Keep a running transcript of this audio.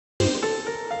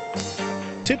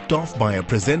Tipped off by a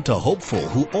presenter hopeful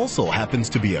who also happens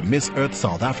to be a Miss Earth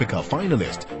South Africa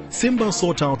finalist, Simba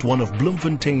sought out one of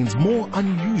Bloemfontein's more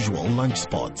unusual lunch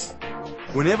spots.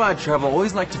 Whenever I travel, I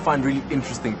always like to find really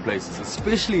interesting places,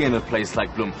 especially in a place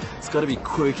like Bloem. It's got to be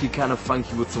quirky, kind of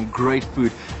funky, with some great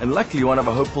food. And luckily, one of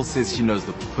our hopefuls says she knows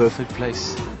the perfect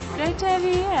place. Great to have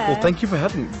you here. Well, thank you for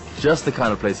having me. Just the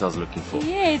kind of place I was looking for.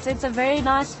 Yes, it's a very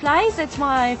nice place. It's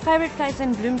my favorite place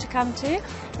in Bloem to come to.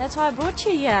 That's why I brought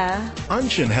you here.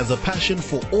 Anshin has a passion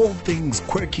for all things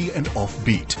quirky and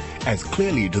offbeat, as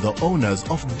clearly do the owners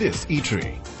of this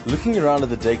eatery. Looking around at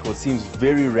the decor seems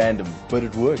very random, but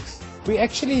it works. We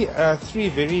actually are three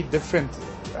very different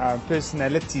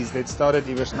personalities that started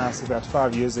Iwer's Nice about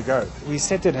 5 years ago. We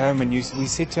sat at home and we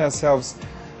said to ourselves,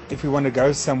 if we want to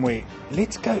go somewhere,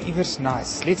 let's go Iwer's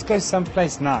Nice, let's go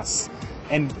someplace nice.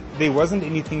 And there wasn't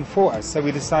anything for us, so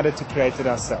we decided to create it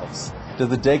ourselves. Does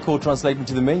the decor translate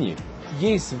into the menu?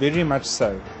 Yes, very much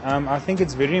so. I think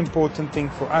it's a very important thing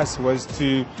for us was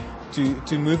to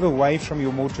move away from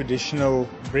your more traditional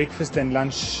breakfast and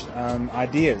lunch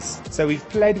ideas. So we've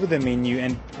played with the menu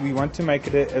and we want to make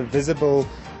it a visible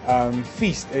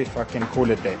feast, if I can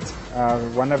call it that.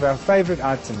 One of our favorite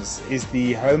items is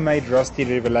the homemade rosti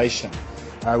revelation.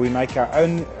 We make our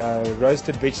own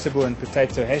roasted vegetable and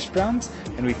potato hash browns,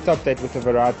 and we top that with a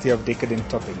variety of decadent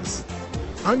toppings.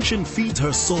 Anshin feeds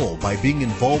her soul by being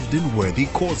involved in worthy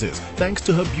causes thanks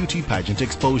to her beauty pageant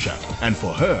exposure. And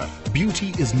for her,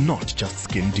 beauty is not just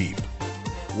skin deep.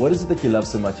 What is it that you love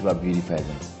so much about beauty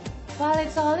pageants? Well,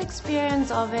 it's the whole experience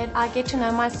of it. I get to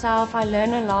know myself, I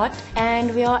learn a lot,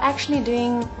 and we are actually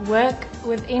doing work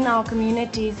within our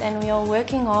communities, and we are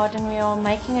working hard, and we are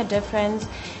making a difference,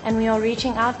 and we are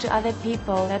reaching out to other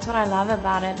people. That's what I love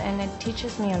about it, and it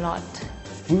teaches me a lot.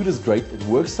 Food is great. It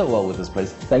works so well with this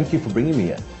place. Thank you for bringing me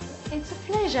here. It's a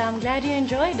pleasure. I'm glad you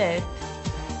enjoyed it.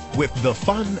 With the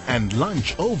fun and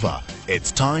lunch over,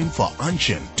 it's time for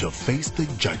Anshin to face the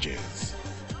judges.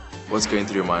 What's going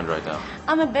through your mind right now?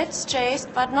 I'm a bit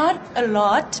stressed, but not a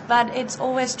lot. But it's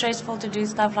always stressful to do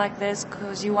stuff like this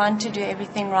because you want to do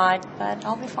everything right, but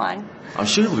I'll be fine. I'm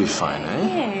sure you'll be fine, eh?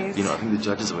 Yes. You know, I think the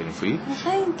judges are waiting for you.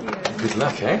 Thank you. Good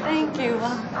luck, eh? Thank you.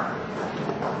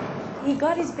 He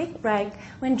got his big break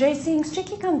when dressing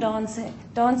Strictly Come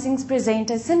Dancing's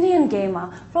presenter Cindy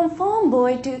Ngema, from farm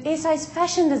boy to SA's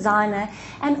fashion designer,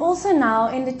 and also now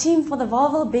in the team for the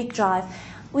Volvo Big Drive.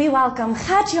 We welcome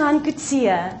Gert-Johan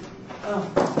Coetzee.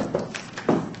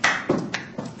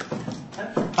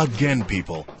 Again,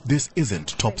 people, this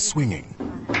isn't top swinging.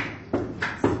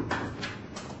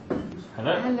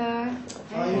 Hello. Hello.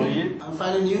 How are you? I'm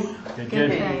fine, and you?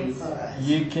 Good.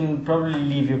 You can probably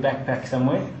leave your backpack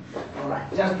somewhere. Alright,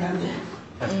 just behind there.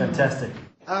 That's fantastic.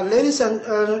 Ladies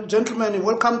and gentlemen,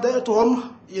 welcome there to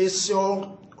home. Is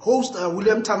your host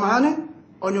William Tamahane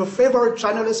on your favorite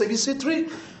channel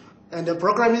SABC3, and the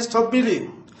program is Top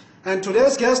Billing. And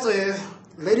today's guest,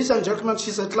 ladies and gentlemen,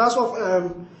 she's a class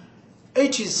of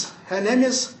 80s. Her name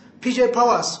is PJ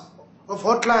Powers of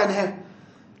Hotline.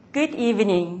 Good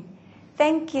evening.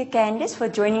 Thank you, Candice, for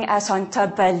joining us on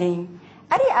Top Billing.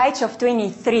 At the age of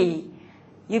 23,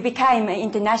 you became an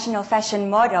international fashion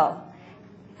model.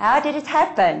 How did it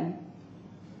happen?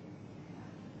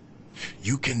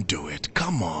 You can do it.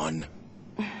 Come on.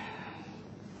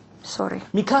 Sorry.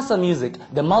 Mikasa Music,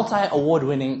 the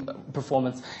multi-award-winning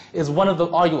performance, is one of the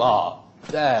RUR.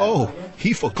 Oh,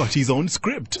 he forgot his own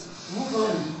script. Move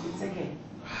on, it's okay.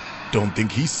 Don't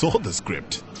think he saw the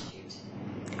script.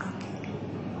 Okay.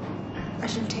 I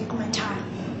should take my time.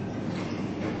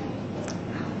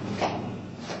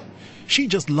 She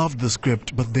just loved the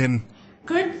script, but then...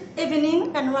 Good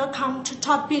evening and welcome to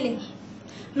Top Billing.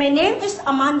 My name is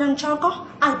Amanda Nchoko.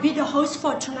 I'll be the host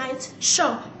for tonight's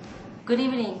show. Good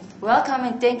evening. Welcome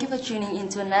and thank you for tuning in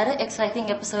to another exciting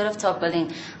episode of Top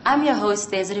Billing. I'm your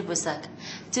host, Desiree Busak.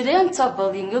 Today on Top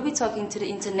Billing, we'll be talking to the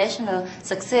international,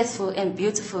 successful and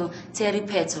beautiful Terry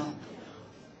Petro.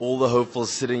 All the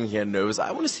hopefuls sitting here nervous.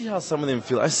 I want to see how some of them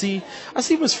feel. I see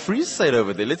Miss Freeside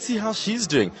over there. Let's see how she's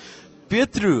doing.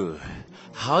 Petru,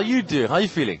 how are you doing? How are you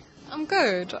feeling? I'm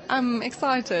good. I'm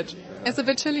excited. It's a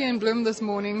bit chilly in Bloem this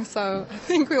morning, so I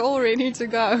think we're all ready to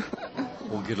go.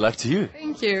 Well, good luck to you.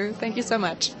 Thank you. Thank you so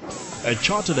much. A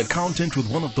chartered accountant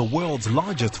with one of the world's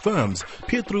largest firms,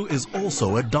 Petru is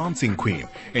also a dancing queen,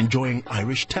 enjoying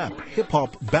Irish tap,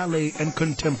 hip-hop, ballet and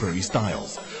contemporary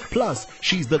styles. Plus,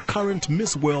 she's the current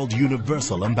Miss World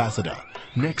Universal Ambassador.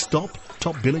 Next stop,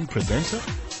 Top Billing presenter?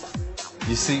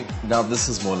 You see, now this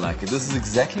is more like it. This is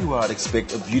exactly where I'd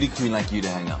expect a beauty queen like you to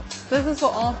hang out. This is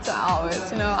for after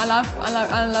hours. You know, I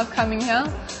love coming here.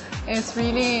 It's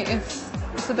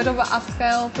a bit of an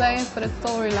upscale place, but it's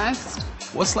still relaxed.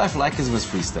 What's life like as Miss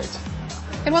Free State?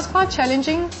 It was quite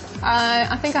challenging.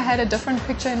 I think I had a different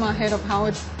picture in my head of how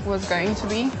it was going to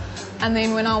be. And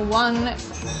then when I won,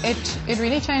 it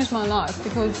really changed my life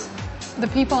because the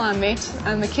people I met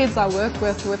and the kids I work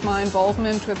with my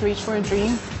involvement with Reach for a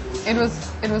Dream, it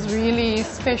was really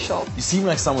special. You seem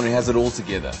like someone who has it all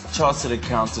together. Chartered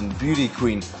accountant, beauty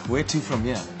queen. Where to from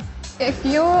here? If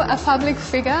you're a public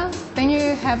figure, then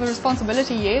you have a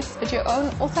responsibility, yes, but you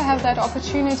also have that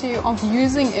opportunity of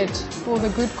using it for the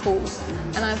good cause.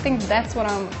 And I think that's what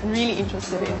I'm really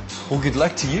interested in. Well, good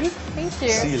luck to you. Thank you.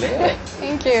 See you later.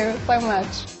 Thank you so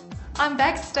much. I'm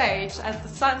backstage at the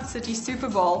Sun City Super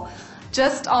Bowl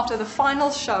just after the final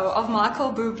show of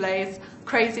Michael Bublé's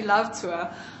Crazy Love Tour.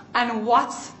 And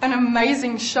what an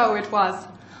amazing show it was.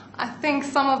 I think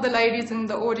some of the ladies in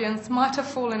the audience might have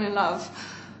fallen in love.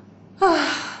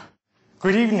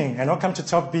 Good evening and welcome to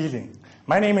Top Billing.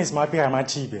 My name is Mapi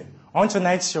Ramatibe. On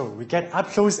tonight's show, we get up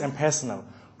close and personal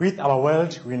with our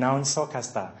world-renowned soccer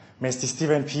star, Mr.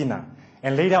 Steven Pienaar.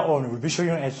 And later on, we'll be showing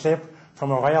you a clip from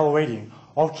a royal wedding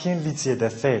of King Letsie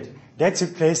III that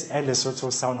took place at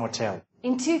Lesotho Sound Hotel.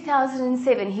 In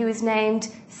 2007, he was named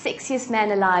Sexiest Man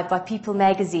Alive by People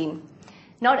magazine.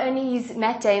 Not only is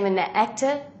Matt Damon an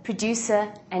actor,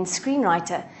 producer and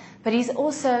screenwriter, but he's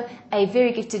also a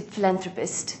very gifted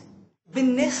philanthropist.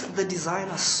 Beneath the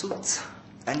designer suits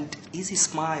and easy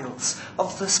smiles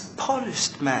of this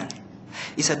polished man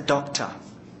is a doctor,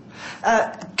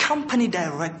 a company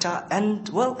director and,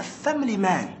 well, a family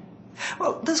man.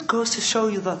 Well, this goes to show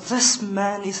you that this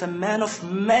man is a man of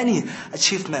many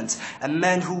achievements, a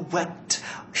man who worked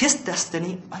his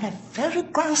destiny on a very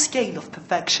grand scale of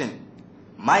perfection.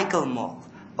 Michael Mall.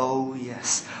 Oh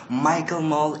yes, Michael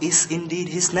Mall is indeed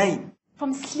his name.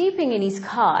 From sleeping in his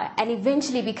car and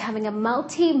eventually becoming a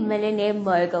multi-millionaire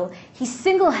mogul, he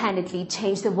single-handedly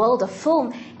changed the world of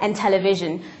film and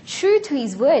television. True to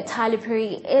his word, Tyler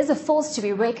Perry is a force to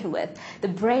be reckoned with, the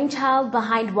brainchild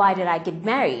behind Why Did I Get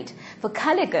Married, For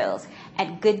Color Girls,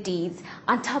 and Good Deeds.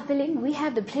 On Top Billing, we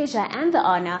have the pleasure and the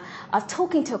honor of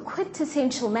talking to a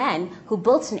quintessential man who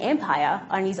built an empire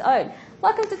on his own.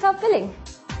 Welcome to Top Billing.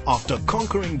 After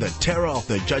conquering the terror of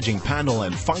the judging panel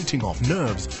and fighting off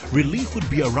nerves, relief would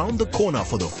be around the corner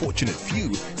for the fortunate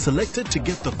few selected to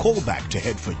get the call back to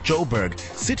head for Joburg,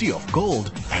 City of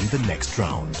Gold, and the next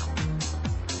round.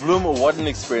 Bloem, what an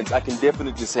experience. I can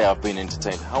definitely say I've been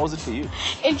entertained. How was it for you?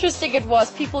 Interesting it was.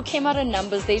 People came out in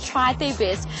numbers. They tried their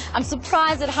best. I'm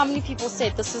surprised at how many people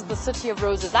said this is the city of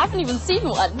roses. I haven't even seen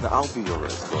one. I'll be your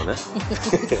rose, girl,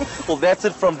 eh? Well, that's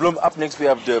it from Bloem. Up next we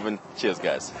have Durban. Cheers,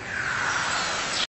 guys.